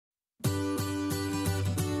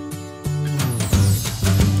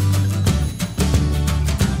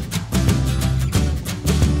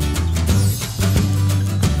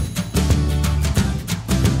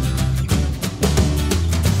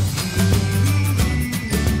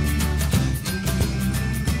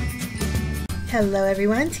Hello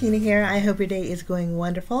everyone, Tina here. I hope your day is going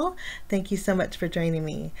wonderful. Thank you so much for joining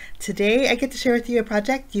me. Today I get to share with you a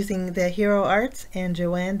project using the Hero Arts and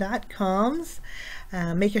Joann.com's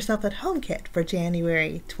Make Yourself at Home kit for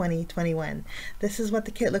January 2021. This is what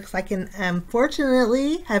the kit looks like, and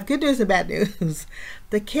fortunately I have good news and bad news.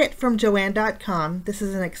 The kit from Joann.com, this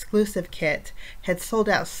is an exclusive kit, had sold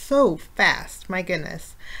out so fast, my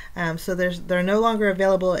goodness. So they're no longer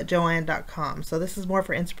available at Joann.com. So this is more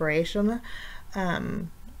for inspirational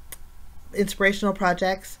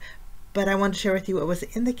projects, but I wanted to share with you what was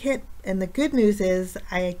in the kit. And the good news is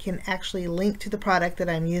I can actually link to the product that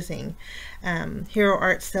I'm using. Hero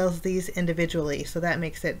Art sells these individually, so that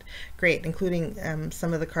makes it great, including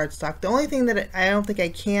some of the cardstock. The only thing that I don't think I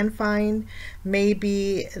can find may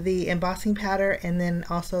be the embossing powder, and then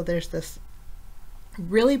also there's this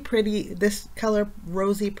really pretty, this color,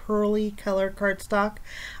 rosy pearly color cardstock.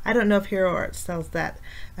 I don't know if Hero Art sells that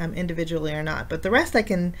individually or not, but the rest I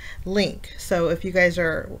can link. So if you guys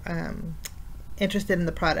are interested in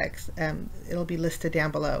the products, it'll be listed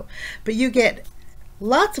down below. But you get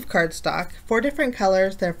lots of cardstock, 4 different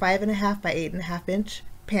colors. They're 5.5 by 8.5 inch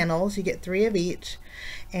panels. You get 3 of each,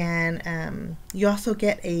 and you also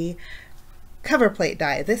get a cover plate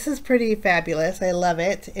die. This is pretty fabulous. I love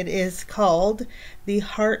it. It is called the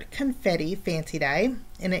Heart Confetti Fancy Die,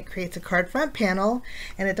 and it creates a card front panel,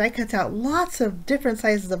 and it die cuts out lots of different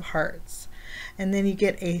sizes of hearts. And then you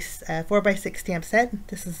get a 4x6 stamp set.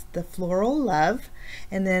 This is the Floral Love,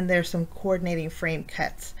 and then there's some coordinating frame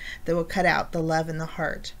cuts that will cut out the love and the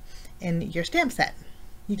heart in your stamp set.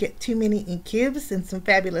 You get 2 mini ink cubes in some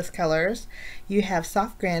fabulous colors. You have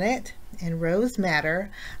soft granite and rose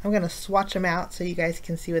madder. I'm going to swatch them out so you guys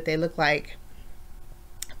can see what they look like.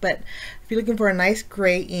 But if you're looking for a nice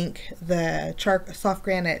gray ink, the soft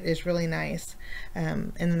granite is really nice,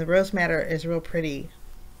 and then the rose madder is real pretty,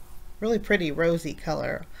 really pretty rosy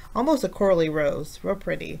color, almost a corally rose, real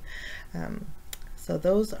pretty. So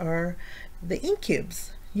those are the ink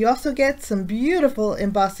cubes. You also get some beautiful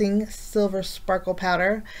embossing silver sparkle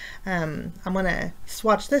powder. I'm going to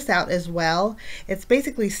swatch this out as well. It's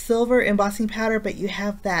basically silver embossing powder, but you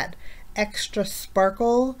have that extra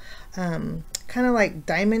sparkle, kind of like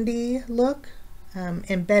diamondy look,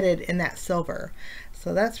 embedded in that silver.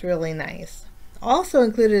 So that's really nice. Also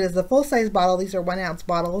included is a full-size bottle. These are 1 ounce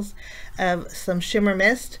bottles of some Shimmer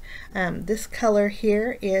mist. This color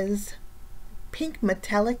here is Pink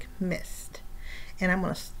Metallic Mist. And I'm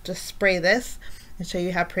going to just spray this and show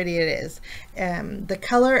you how pretty it is. The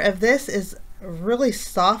color of this is really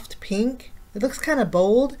soft pink. It looks kind of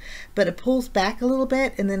bold, but it pulls back a little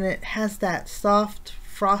bit, and then it has that soft,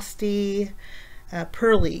 frosty,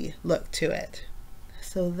 pearly look to it.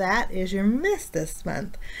 So that is your mist this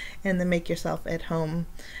month in the Make Yourself at Home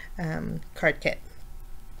card kit.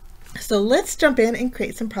 So let's jump in and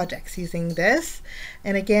create some projects using this.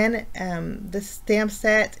 And again, this stamp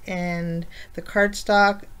set and the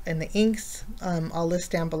cardstock and the inks, I'll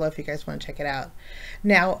list down below if you guys want to check it out.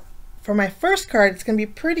 Now, for my first card, it's going to be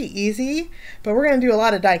pretty easy, but we're going to do a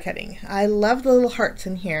lot of die cutting. I love the little hearts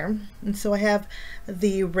in here. And so I have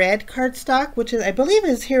the red cardstock, which is, I believe,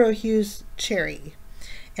 is Hero Hues Cherry.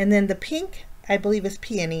 And then the pink, I believe, is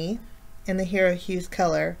Peony in the Hero Hues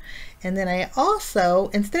color. And then I also,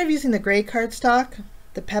 instead of using the gray cardstock,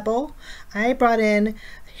 the Pebble, I brought in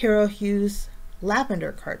Hero Hues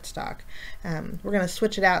Lavender cardstock. We're going to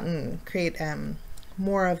switch it out and create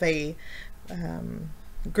more of a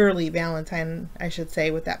girly Valentine, I should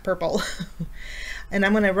say, with that purple. And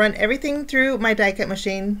I'm going to run everything through my die cut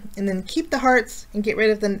machine, and then keep the hearts and get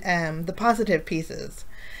rid of the positive pieces,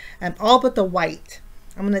 all but the white.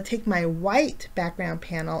 I'm going to take my white background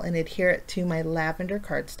panel and adhere it to my lavender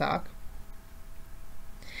cardstock.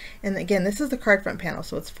 And again, this is the card front panel,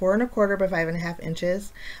 so it's 4 1/4 by 5.5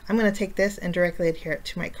 inches. I'm going to take this and directly adhere it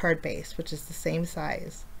to my card base, which is the same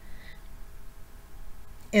size.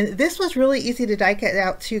 And this was really easy to die cut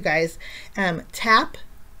out too, guys. Tap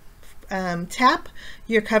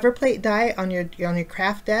your cover plate die on your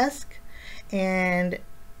craft desk, and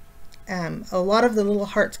a lot of the little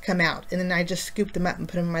hearts come out, and then I just scoop them up and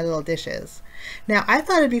put them in my little dishes. Now, I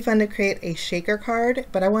thought it'd be fun to create a shaker card,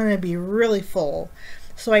 but I wanted to be really full.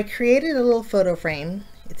 So I created a little photo frame.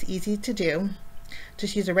 It's easy to do.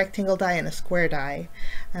 Just use a rectangle die and a square die.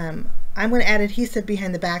 I'm going to add adhesive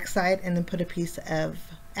behind the back side, and then put a piece of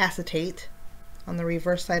acetate on the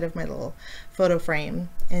reverse side of my little photo frame.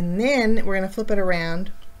 And then we're going to flip it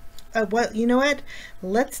around. Well, you know what?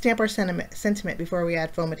 Let's stamp our sentiment before we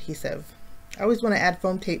add foam adhesive. I always want to add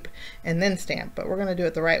foam tape and then stamp, but we're going to do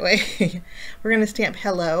it the right way. We're going to stamp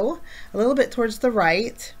hello a little bit towards the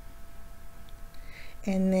right,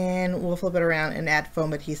 And then we'll flip it around and add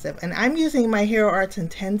foam adhesive. And I'm using my Hero Arts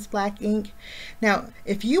Intense black ink. Now,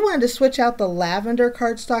 if you wanted to switch out the lavender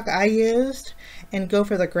cardstock I used and go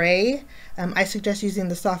for the gray, I suggest using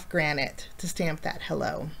the soft granite to stamp that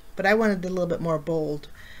hello. But I wanted a little bit more bold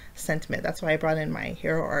sentiment. That's why I brought in my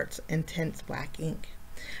Hero Arts Intense black ink.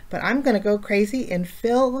 But I'm going to go crazy and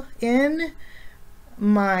fill in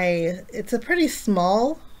my, it's a pretty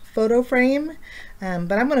small photo frame,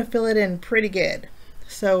 but I'm going to fill it in pretty good.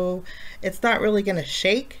 So it's not really going to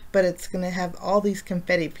shake, but it's going to have all these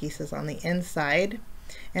confetti pieces on the inside.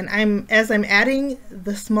 And as I'm adding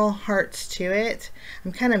the small hearts to it,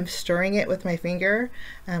 I'm kind of stirring it with my finger.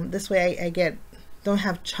 This way I don't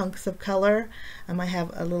have chunks of color. I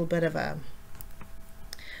have a little bit of a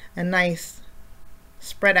nice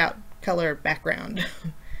spread out color background.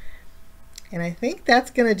 And I think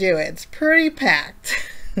that's going to do it. It's pretty packed.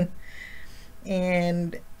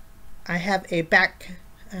 And I have a back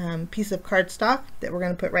piece of cardstock that we're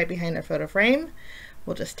going to put right behind our photo frame.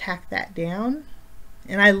 We'll just tack that down.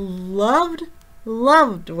 And I loved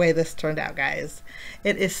the way this turned out, guys.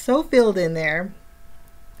 It is so filled in there,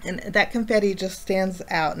 and that confetti just stands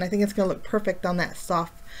out, and I think it's going to look perfect on that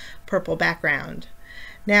soft purple background.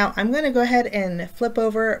 Now I'm going to go ahead and flip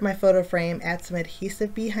over my photo frame, add some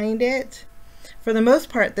adhesive behind it. For the most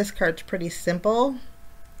part, this card's pretty simple,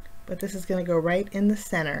 but this is going to go right in the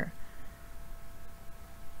center.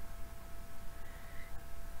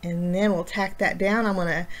 And then we'll tack that down. I'm going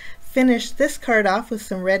to finish this card off with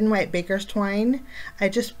some red and white baker's twine. I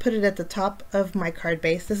just put it at the top of my card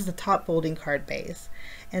base. This is the top folding card base.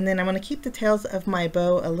 And then I'm going to keep the tails of my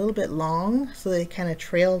bow a little bit long so they kind of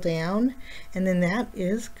trail down. And then that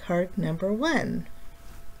is card number 1.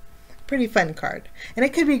 Pretty fun card. And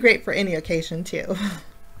it could be great for any occasion too.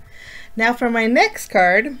 Now for my next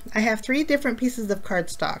card, I have 3 different pieces of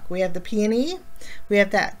cardstock. We have the peony, we have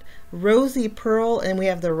that rosy pearl, and we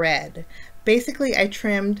have the red. Basically I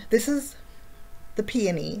trimmed, this is the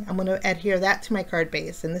peony. I'm going to adhere that to my card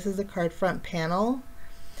base, and this is the card front panel.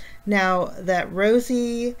 Now that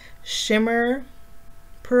rosy shimmer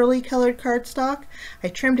pearly colored cardstock, I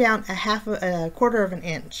trimmed down a quarter of an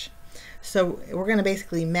inch. So we're going to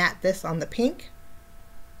basically mat this on the pink.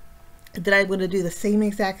 Then I'm going to do the same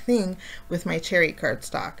exact thing with my cherry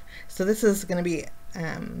cardstock. So this is going to be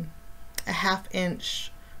a ½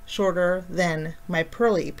 inch shorter than my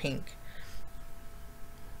pearly pink.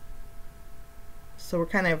 So we're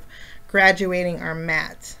kind of graduating our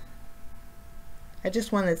mat. I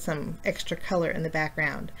just wanted some extra color in the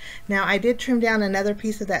background. Now I did trim down another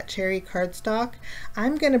piece of that cherry cardstock.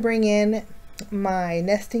 I'm going to bring in my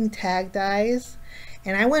nesting tag dies,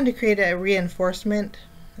 and I wanted to create a reinforcement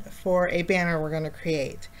for a banner we're going to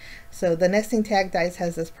create. So the nesting tag dies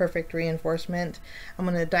has this perfect reinforcement. I'm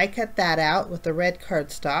going to die cut that out with the red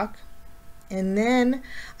cardstock, and then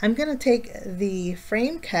I'm going to take the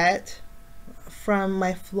frame cut from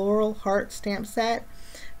my floral heart stamp set.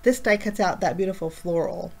 This die cuts out that beautiful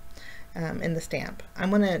floral in the stamp.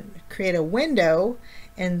 I'm going to create a window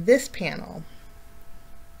in this panel,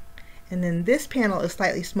 and then this panel is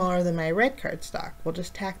slightly smaller than my red cardstock. We'll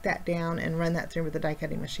just tack that down and run that through with the die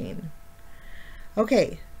cutting machine.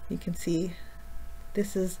 Okay, you can see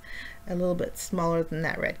this is a little bit smaller than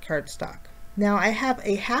that red cardstock. Now I have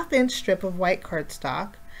a ½ inch strip of white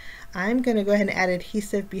cardstock. I'm going to go ahead and add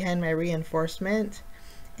adhesive behind my reinforcement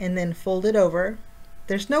and then fold it over.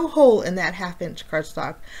 There's no hole in that ½ inch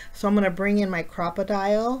cardstock, so I'm going to bring in my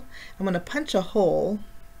crocodile. I'm going to punch a hole,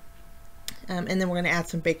 and then we're going to add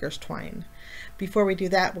some baker's twine. Before we do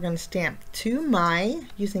that, we're going to stamp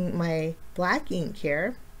using my black ink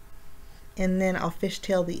here, and then I'll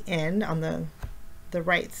fishtail the end on the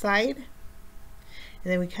right side,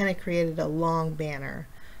 and then we kind of created a long banner.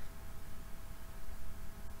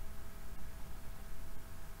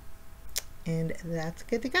 And that's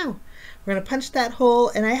good to go. We're going to punch that hole,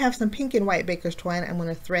 and I have some pink and white baker's twine I'm going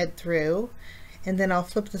to thread through, and then I'll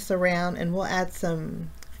flip this around and we'll add some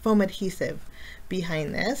foam adhesive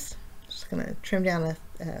behind this. Just going to trim down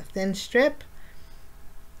a thin strip,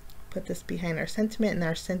 put this behind our sentiment, and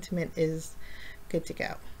our sentiment is good to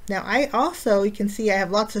go. Now you can see I have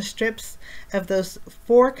lots of strips of those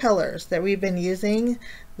 4 colors that we've been using: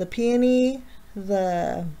 the peony,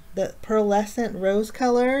 the pearlescent rose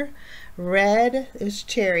color, red is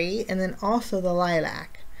cherry, and then also the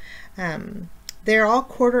lilac. They're all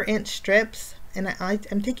 1/4 inch strips, and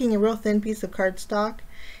I'm taking a real thin piece of cardstock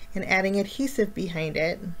and adding adhesive behind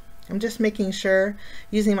it. I'm just making sure,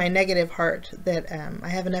 using my negative heart, that I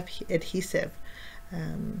have enough adhesive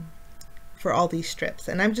for all these strips.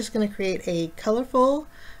 And I'm just going to create a colorful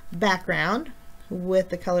background with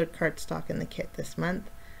the colored cardstock in the kit this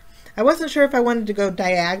month. I wasn't sure if I wanted to go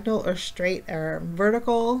diagonal or straight or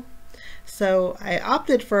vertical, so I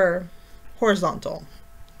opted for horizontal.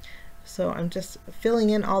 So I'm just filling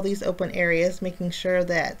in all these open areas, making sure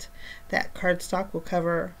that that cardstock will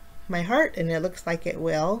cover my heart, and it looks like it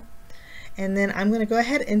will. And then I'm going to go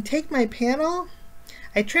ahead and take my panel.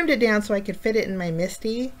 I trimmed it down so I could fit it in my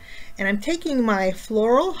MISTI, and I'm taking my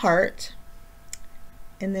floral heart,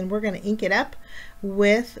 and then we're going to ink it up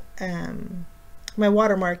with my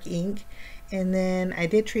watermark ink. And then I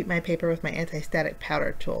did treat my paper with my anti-static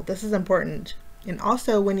powder tool. This is important. And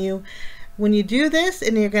also when you do this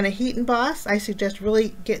and you're going to heat emboss, I suggest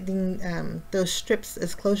really getting those strips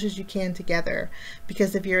as close as you can together,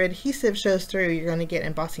 because if your adhesive shows through, you're going to get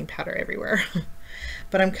embossing powder everywhere.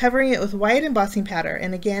 But I'm covering it with white embossing powder.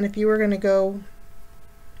 And again, if you were going to go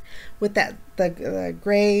with the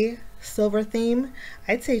gray silver theme,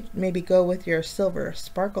 I'd say maybe go with your silver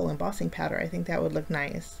sparkle embossing powder. I think that would look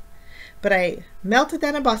nice. But I melted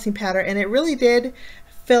that embossing powder, and it really did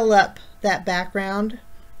fill up that background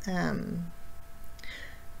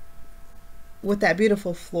with that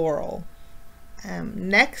beautiful floral.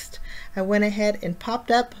 Next, I went ahead and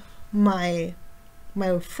popped up my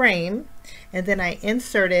frame, and then I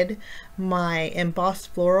inserted my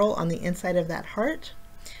embossed floral on the inside of that heart.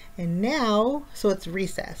 And now, so it's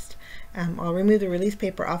recessed, I'll remove the release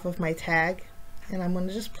paper off of my tag, and I'm going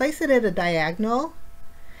to just place it at a diagonal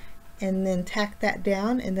and then tack that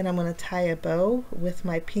down, and then I'm going to tie a bow with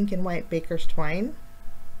my pink and white baker's twine.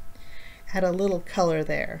 Add a little color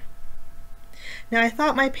there. Now I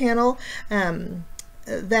thought my panel,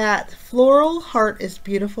 that floral heart is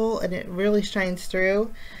beautiful and it really shines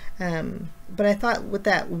through, but I thought with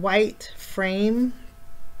that white frame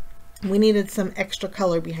we needed some extra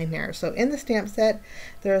color behind there. So in the stamp set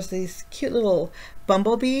there's these cute little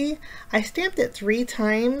bumblebee. I stamped it 3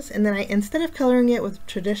 times, and then instead of coloring it with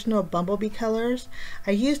traditional bumblebee colors,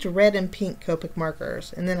 I used red and pink Copic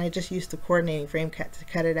markers, and then I just used the coordinating frame cut to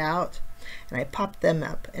cut it out, and I popped them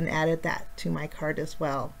up and added that to my card as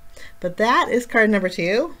well. But that is card number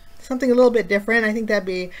 2, something a little bit different. I think that'd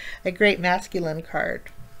be a great masculine card.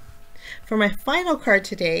 For my final card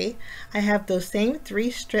today, I have those same 3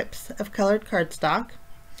 strips of colored cardstock,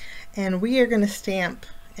 and we are going to stamp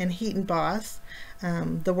and heat emboss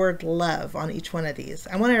the word love on each one of these.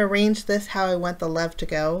 I want to arrange this how I want the love to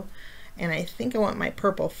go, and I think I want my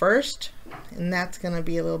purple first, and that's going to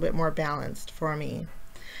be a little bit more balanced for me.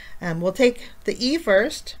 We'll take the E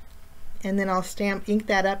first, and then I'll ink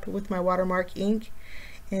that up with my watermark ink,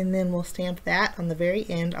 and then we'll stamp that on the very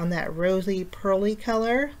end on that rosy pearly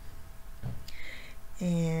color.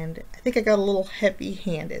 And I think I got a little heavy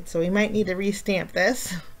handed, so we might need to restamp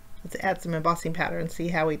this. Let's add some embossing powder and see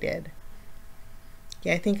how we did.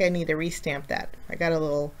 Yeah, I think I need to restamp that. It got a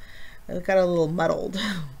little muddled.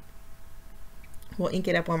 We'll ink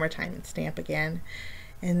it up one more time and stamp again,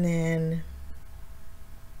 and then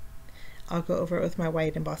I'll go over it with my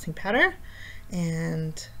white embossing powder,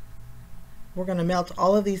 and we're going to melt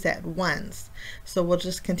all of these at once. So we'll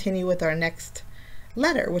just continue with our next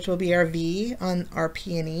letter, which will be our V on our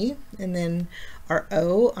peony, and then our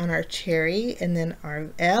O on our cherry, and then our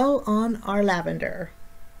L on our lavender.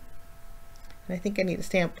 And I think I need to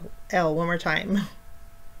stamp L one more time.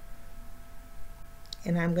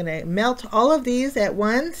 And I'm going to melt all of these at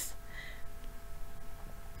once.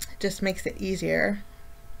 It just makes it easier.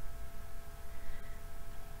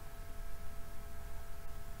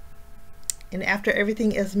 And after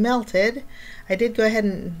everything is melted, I did go ahead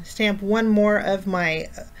and stamp one more of my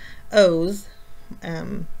O's.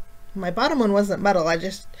 My bottom one wasn't muddled, I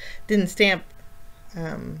just didn't stamp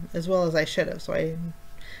as well as I should have, so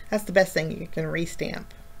that's the best thing, you can restamp.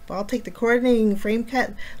 But I'll take the coordinating frame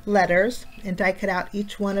cut letters and die cut out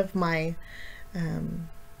each one of my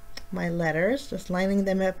my letters, just lining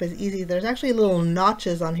them up is easy. There's actually little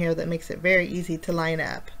notches on here that makes it very easy to line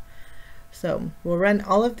up. So we'll run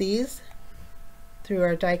all of these through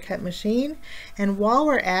our die cut machine, and while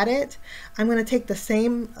we're at it, I'm going to take the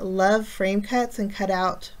same love frame cuts and cut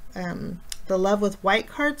out the love with white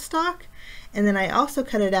cardstock, and then I also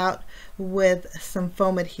cut it out with some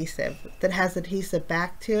foam adhesive that has adhesive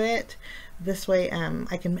back to it. This way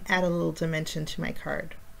I can add a little dimension to my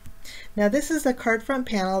card. Now this is a card front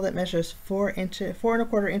panel that measures 4¼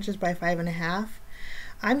 inches by 5½.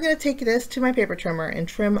 I'm going to take this to my paper trimmer and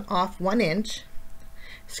trim off 1 inch.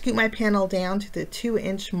 Scoop my panel down to the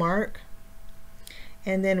 2-inch mark,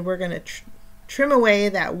 and then we're going to trim away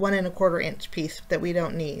that 1¼ inch piece that we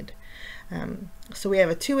don't need. So we have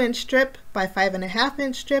a 2-inch strip by 5½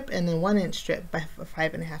 inch strip, and then 1 inch strip by a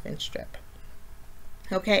 5½ inch strip.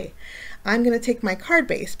 Okay, I'm going to take my card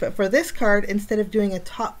base, but for this card, instead of doing a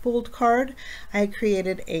top fold card, I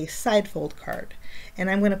created a side fold card. And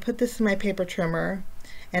I'm going to put this in my paper trimmer,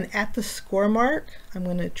 and at the score mark, I'm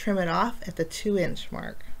going to trim it off at the 2-inch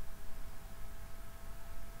mark.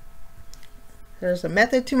 There's a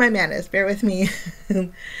method to my madness, bear with me.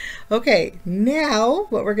 Okay, now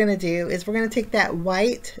what we're going to do is we're going to take that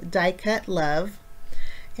white die cut love,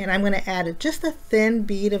 and I'm going to add just a thin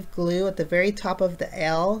bead of glue at the very top of the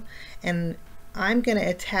L, and I'm going to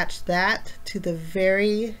attach that to the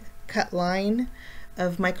very cut line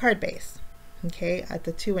of my card base. Okay, at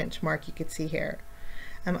the 2-inch mark you can see here.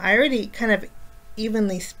 I already kind of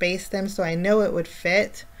evenly spaced them so I know it would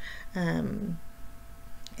fit.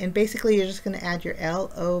 And basically you're just going to add your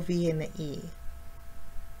L, O, V, and the E.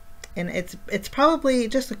 And it's probably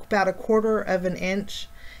just about 1/4 of an inch,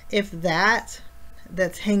 if that,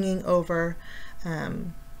 that's hanging over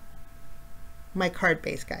my card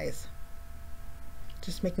base, guys.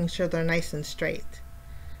 Just making sure they're nice and straight.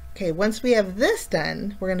 Okay, once we have this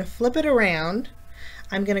done, we're going to flip it around.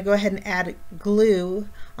 I'm going to go ahead and add glue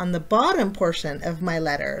on the bottom portion of my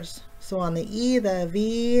letters. So on the E, the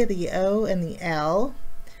V, the O, and the L.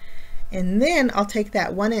 And then I'll take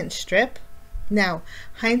that 1-inch strip. Now,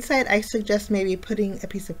 hindsight, I suggest maybe putting a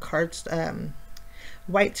piece of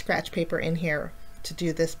white scratch paper in here to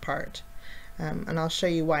do this part. And I'll show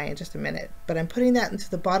you why in just a minute. But I'm putting that into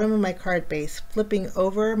the bottom of my card base, flipping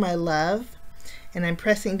over my love, and I'm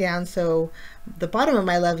pressing down so the bottom of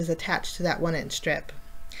my love is attached to that 1-inch strip.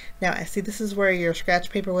 Now, I see this is where your scratch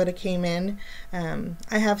paper would have came in.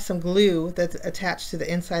 I have some glue that's attached to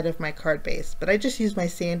the inside of my card base, but I just used my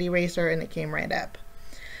sand eraser and it came right up.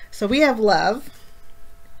 So we have love,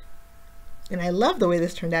 and I love the way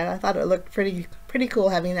this turned out. I thought it looked pretty cool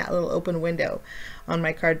having that little open window on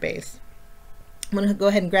my card base. I'm going to go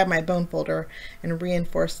ahead and grab my bone folder and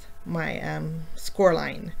reinforce my score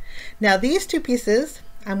line. Now these two pieces,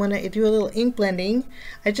 I'm going to do a little ink blending.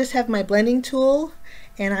 I just have my blending tool,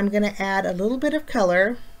 and I'm going to add a little bit of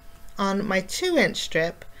color on my 2-inch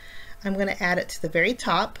strip. I'm going to add it to the very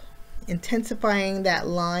top, intensifying that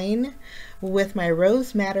line with my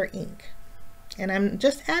Rose Madder ink. And I'm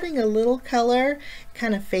just adding a little color,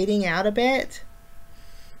 kind of fading out a bit,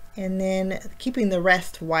 and then keeping the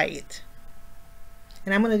rest white.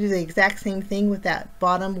 And I'm going to do the exact same thing with that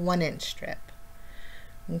bottom 1-inch strip.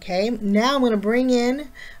 Okay, now I'm going to bring in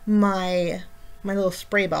my little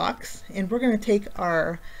spray box, and we're going to take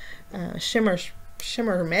our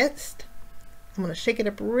shimmer mist. I'm going to shake it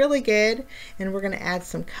up really good, and we're going to add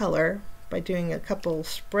some color by doing a couple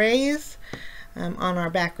sprays on our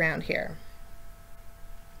background here.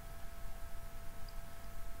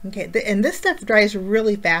 Okay, and this stuff dries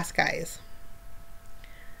really fast, guys.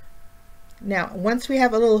 Now, once we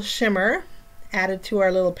have a little shimmer added to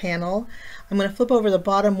our little panel, I'm going to flip over the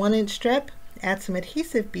bottom 1-inch strip, add some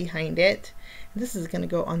adhesive behind it. This is going to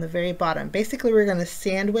go on the very bottom. Basically, we're going to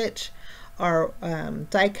sandwich our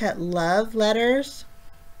die cut love letters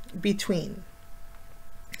between.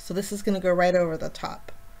 So this is going to go right over the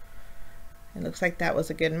top. It looks like that was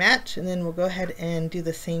a good match. And then we'll go ahead and do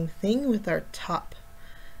the same thing with our top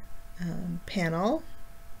panel.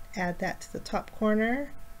 Add that to the top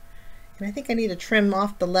corner. And I think I need to trim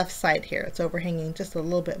off the left side here. It's overhanging just a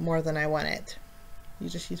little bit more than I want it. You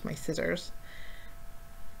just use my scissors.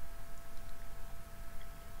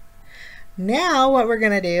 Now what we're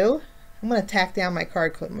going to do, I'm going to tack down my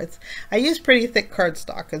card clip. I use pretty thick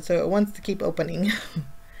cardstock, and so it wants to keep opening.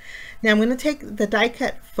 Now I'm going to take the die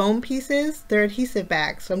cut foam pieces. They're adhesive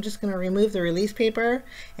bags, so I'm just going to remove the release paper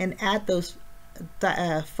and add those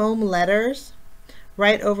foam letters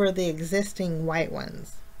right over the existing white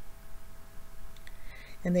ones.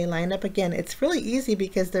 And they line up again. It's really easy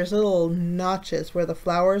because there's little notches where the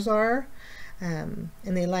flowers are, and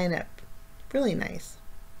they line up really nice.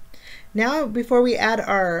 Now, before we add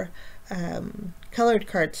our colored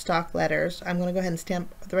cardstock letters, I'm going to go ahead and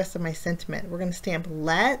stamp the rest of my sentiment. We're going to stamp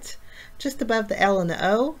Let just above the L and the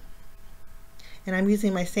O, and I'm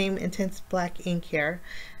using my same intense black ink here.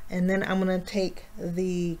 And then I'm going to take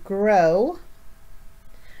the Grow.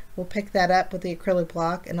 We'll pick that up with the acrylic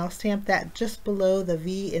block, and I'll stamp that just below the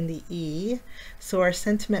V and the E. So our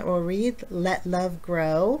sentiment will read, Let Love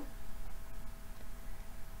Grow.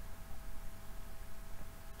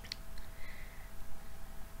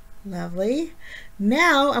 Lovely.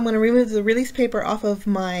 Now I'm going to remove the release paper off of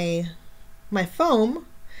my foam,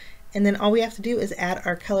 and then all we have to do is add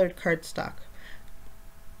our colored cardstock.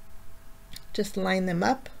 Just line them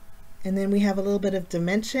up, and then we have a little bit of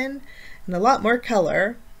dimension and a lot more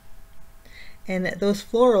color. And those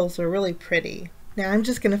florals are really pretty. Now I'm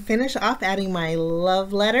just going to finish off adding my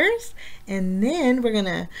love letters, and then we're going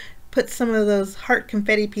to put some of those heart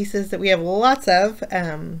confetti pieces that we have lots of,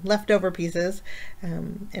 leftover pieces,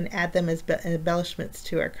 and add them as embellishments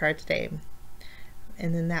to our card today.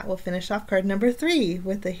 And then that will finish off card number 3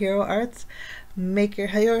 with the Hero Arts Make Your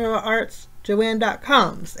Hero Arts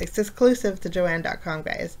Joann.com. It's exclusive to Joann.com,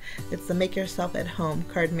 guys. It's the Make Yourself at Home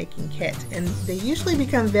card making kit, and they usually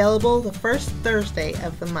become available the first Thursday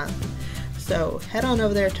of the month. So head on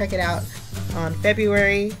over there, check it out on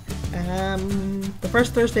February, the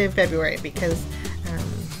first Thursday of February, because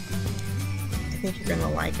I think you're going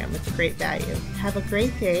to like them. It's a great value. Have a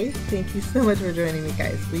great day. Thank you so much for joining me,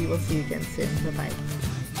 guys. We will see you again soon. Bye-bye.